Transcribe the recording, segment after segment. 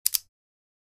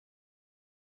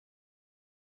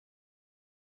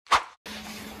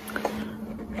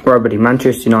Right, buddy,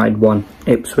 Manchester United won,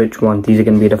 Ipswich won. These are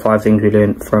going to be the 5 things we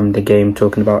learned from the game,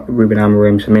 talking about Ruben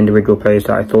Amorim, some individual players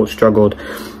that I thought struggled,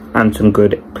 and some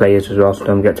good players as well. So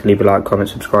don't forget to leave a like, comment,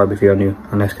 subscribe if you're new,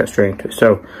 and let's get straight into it.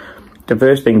 So, the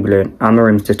first thing we learned,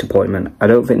 Amorim's disappointment. I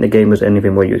don't think the game was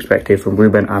anything what you expected from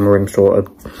Ruben Amorim's sort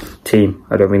of team.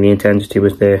 I don't think the intensity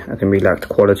was there. I think we lacked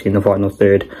quality in the final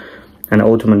third, and it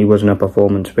ultimately wasn't a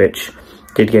performance which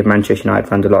did give Manchester United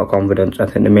fans a lot of confidence. I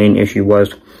think the main issue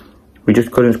was we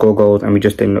just couldn't score goals and we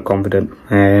just didn't look confident.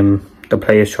 The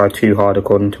players tried too hard,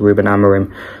 according to Ruben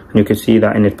Amorim, and you could see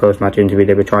that in his post-match interview.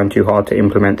 They were trying too hard to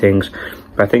implement things.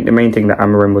 But I think the main thing that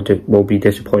Amorim will be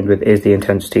disappointed with is the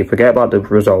intensity. Forget about the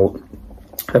result.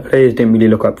 The players didn't really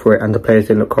look up for it, and the players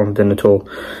didn't look confident at all.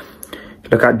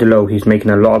 Look at Delo, he's making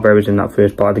a lot of errors in that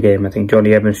first part of the game. I think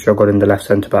Johnny Evans struggled in the left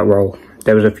centre-back role.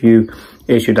 There was a few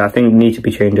issues that I think need to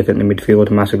be changed. I think the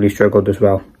midfield massively struggled as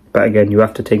well. But again, you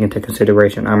have to take into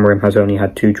consideration Amorim has only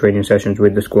had 2 training sessions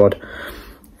with the squad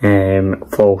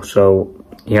full, so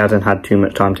he hasn't had too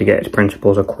much time to get his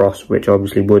principles across, which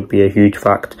obviously would be a huge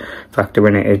factor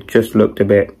in it. It just looked a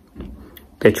bit,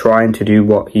 they're trying to do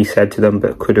what he said to them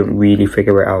but couldn't really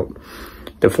figure it out.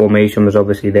 The formation was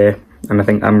obviously there, and I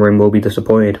think Amorim will be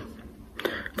disappointed.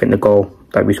 I think the goal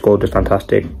that we scored was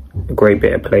fantastic. A great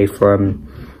bit of play from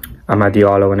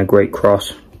AMAD and a great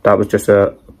cross. That was just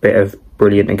a bit of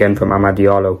brilliant again from AMAD.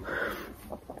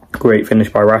 Great finish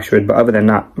by Rashford, but other than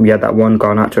that, we had that one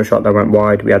Garnacho shot that went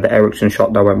wide. We had the Eriksen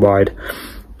shot that went wide.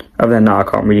 Other than that, I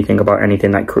can't really think about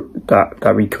anything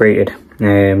that we created.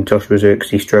 Joshua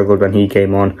Zirkzee struggled when he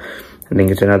came on. I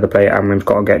think it's another player Amorim's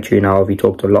got to get to now. He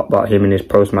talked a lot about him in his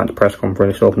post-match press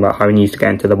conference, talking about how he needs to get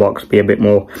into the box, be a bit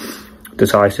more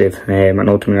decisive, and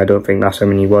ultimately I don't think that's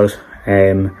something he was.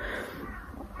 He's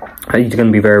going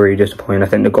to be very, very disappointed. I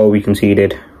think the goal we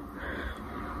conceded,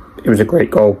 it was a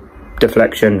great goal.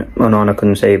 Deflection, Onana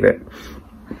couldn't save it.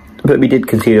 But we did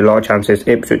concede a lot of chances.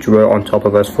 Ipswich were on top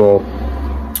of us for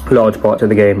large parts of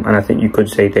the game, and I think you could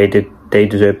say they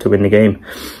deserved to win the game.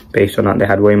 Based on that, they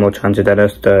had way more chances than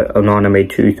us. Onana made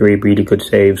 2-3 really good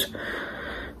saves,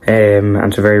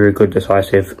 and some very, very good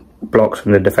decisive blocks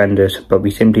from the defenders, but we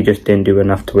simply just didn't do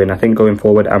enough to win. I think going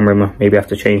forward, Amorim maybe have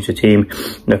to change the team,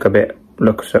 look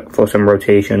for some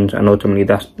rotations, and ultimately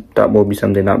that will be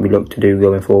something that we look to do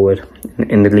going forward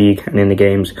in the league and in the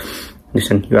games.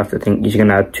 Listen, you have to think he's going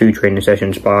to have 2 training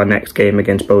sessions by our next game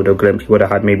against Bodo Glimt. He would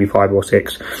have had maybe 5 or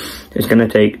 6. It's going to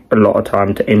take a lot of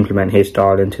time to implement his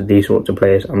style into these sorts of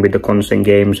players, and with the constant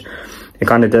games, it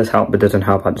kind of does help but doesn't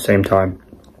help at the same time.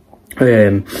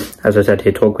 As I said,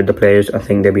 he talked with the players. I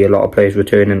think there'll be a lot of players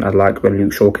returning. I liked when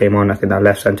Luke Shaw came on. I think that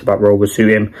left centre-back role would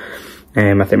suit him.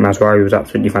 I think Mazraoui was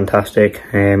absolutely fantastic.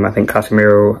 I think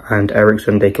Casemiro and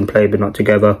Eriksen, they can play but not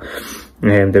together.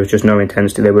 There was just no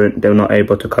intensity. They were not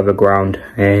able to cover ground,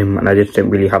 and I just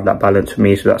didn't really have that balance for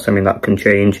me, so that's something that can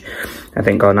change. I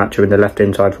think Garnacho in the left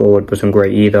inside forward wasn't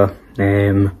great either,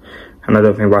 and I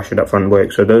don't think Rashford up front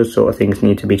works. So those sort of things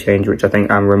need to be changed, which I think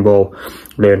Amorim will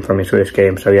learn from his first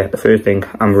game. So yeah, the first thing,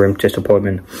 Amorim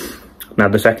disappointment. Now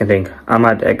the second thing,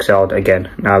 AMAD excelled again.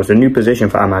 Now it was a new position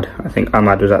for AMAD. I think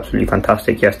AMAD was absolutely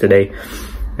fantastic yesterday.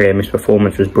 His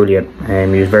performance was brilliant.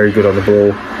 He was very good on the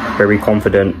ball, very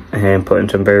confident, and put in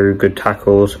some very good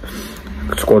tackles.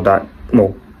 Scored that,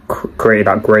 well, created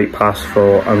that great pass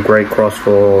and great cross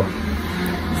for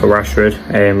Rashford,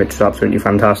 which was absolutely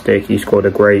fantastic.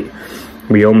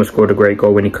 We almost scored a great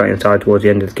goal when he cut inside towards the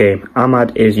end of the game.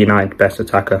 AMAD is United's best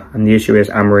attacker, and the issue is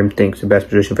Amorim thinks the best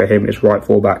position for him is right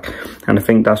full-back, and I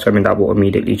think that's something that will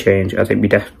immediately change. I think we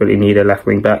desperately need a left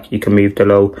wing-back. You can move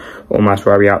Delo or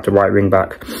Mazraoui out to right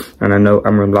wing-back, and I know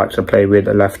Amorim likes to play with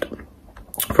a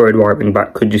left-footed right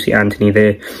wing-back. Could you see Anthony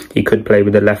there? He could play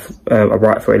with a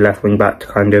right-footed left wing-back to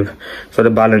kind of, for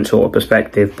the balance sort of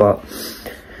perspective, but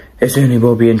it certainly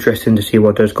will be interesting to see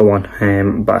what does go on.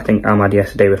 But I think AMAD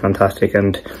yesterday was fantastic.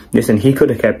 And listen, he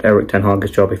could have kept Erik ten Hag's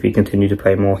job if he continued to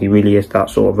play more. He really is that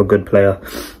sort of a good player.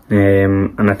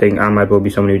 And I think AMAD will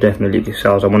be someone who definitely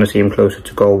excels. I want to see him closer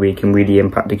to goal where he can really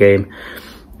impact the game,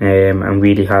 and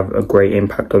really have a great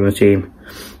impact on the team.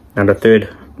 And the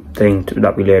third thing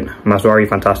that we learned, Mazraoui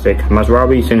fantastic.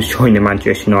 Mazraoui, since joining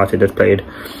Manchester United, has played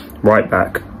right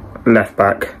back, left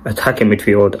back, attacking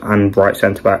midfield and right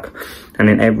centre back, and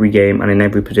in every game and in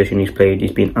every position he's played,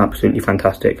 he's been absolutely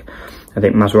fantastic. I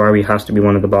think Mazraoui has to be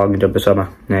one of the bargains of the summer.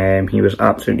 He was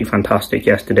absolutely fantastic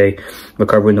yesterday,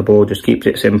 recovering the ball, just keeps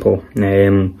it simple,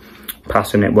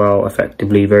 passing it well,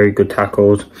 effectively, very good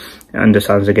tackles,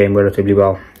 understands the game relatively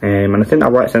well, and I think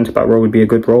that right centre back role would be a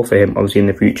good role for him. Obviously in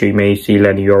the future you may see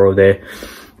Lenny Yoro there,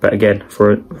 but again,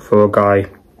 for a guy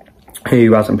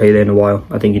who hasn't played in a while.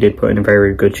 I think he did put in a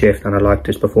very good shift, and I liked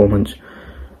his performance.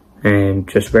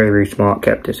 Just very, very smart,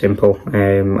 kept it simple.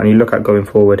 And you look at going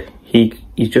forward, he's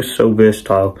just so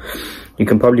versatile. You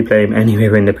can probably play him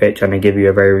anywhere in the pitch and they give you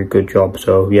a very good job.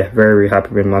 So yeah, very, very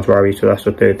happy with Mazraoui. So that's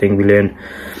the third thing we learned.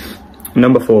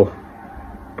 Number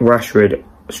 4, Rashford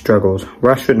struggles.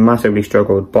 Rashford massively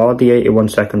struggled. Bar the 81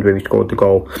 seconds where he scored the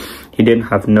goal, he didn't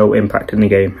have no impact in the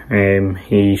game.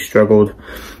 He struggled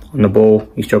on the ball,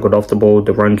 he struggled off the ball,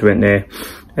 the runs weren't there.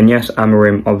 And yes,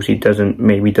 Amorim obviously doesn't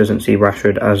see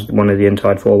Rashford as one of the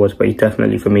inside forwards, but he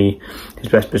definitely, for me, his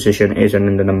best position is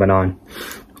in the number 9.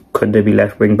 Could they be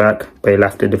left wing back? But he'll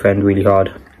have to defend really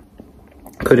hard.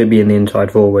 Could it be in the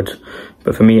inside forwards?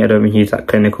 But for me, I don't think he's that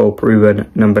clinical, proven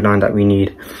number 9 that we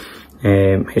need.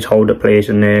 His hold-up plays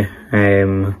in there,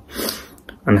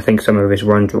 and I think some of his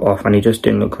runs were off, and he just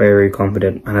didn't look very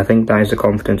confident. And I think that is a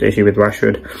confidence issue with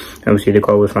Rashford. Obviously, the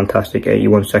goal was fantastic,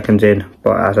 81 seconds in,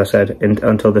 but as I said,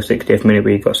 until the 60th minute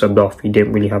where he got subbed off, he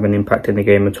didn't really have an impact in the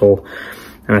game at all.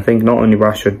 And I think not only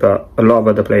Rashford, but a lot of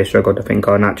other players struggled. I think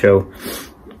Garnacho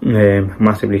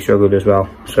massively struggled as well.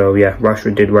 So yeah,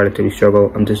 Rashford did relatively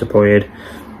struggle. I'm disappointed.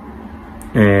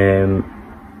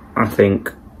 I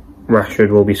think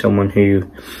Rashford will be someone who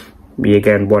we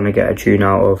again want to get a tune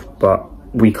out of, but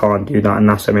we can't do that, and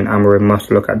that's something Amorim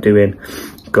must look at doing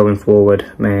going forward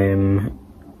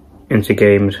into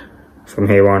games from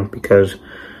here on, because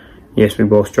yes, we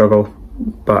both struggle,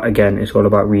 but again, it's all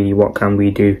about really what can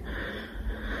we do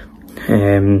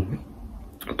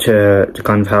to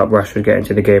kind of help Rashford get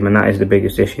into the game, and that is the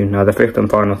biggest issue. Now, the 5th and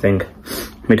final thing,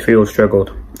 midfield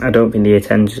struggled. I don't think the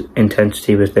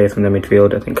intensity was there from the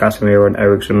midfield. I think Casemiro and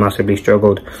Eriksen massively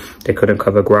struggled. They couldn't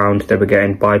cover ground. They were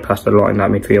getting bypassed a lot in that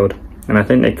midfield. And I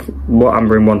think what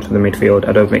Amorim wants from the midfield,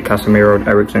 I don't think Casemiro and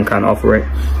Eriksen can offer it.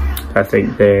 I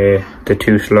think they're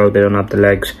too slow. They don't have the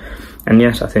legs. And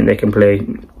yes, I think they can play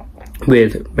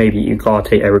with maybe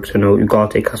Ugarte, Eriksen, or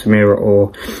Ugarte, Casemiro,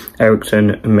 or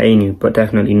Eriksen and Mainu, but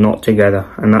definitely not together.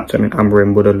 And that's something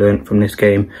Amorim would have learned from this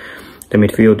game. The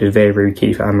midfield is very, very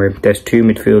key for Amorim. There's 2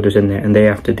 midfielders in there, and they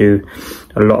have to do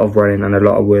a lot of running and a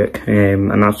lot of work.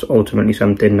 And that's ultimately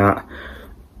something that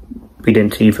we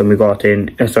didn't see from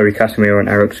Casemiro and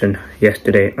Eriksen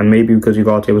yesterday. And maybe because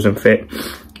Ugarte wasn't fit,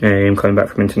 coming back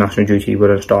from international duty, he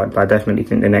wouldn't start. But I definitely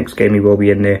think the next game he will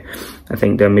be in there. I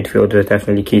think the midfielder is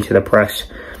definitely key to the press,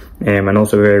 and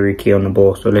also very, very key on the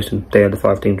ball. So listen, they are the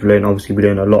 5 teams we learned. Obviously, we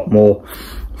learned a lot more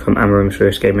from Amorim's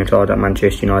first game in charge at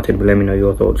Manchester United. But let me know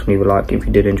your thoughts. Leave a like if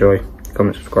you did enjoy.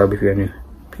 Comment, subscribe if you're new.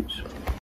 Peace.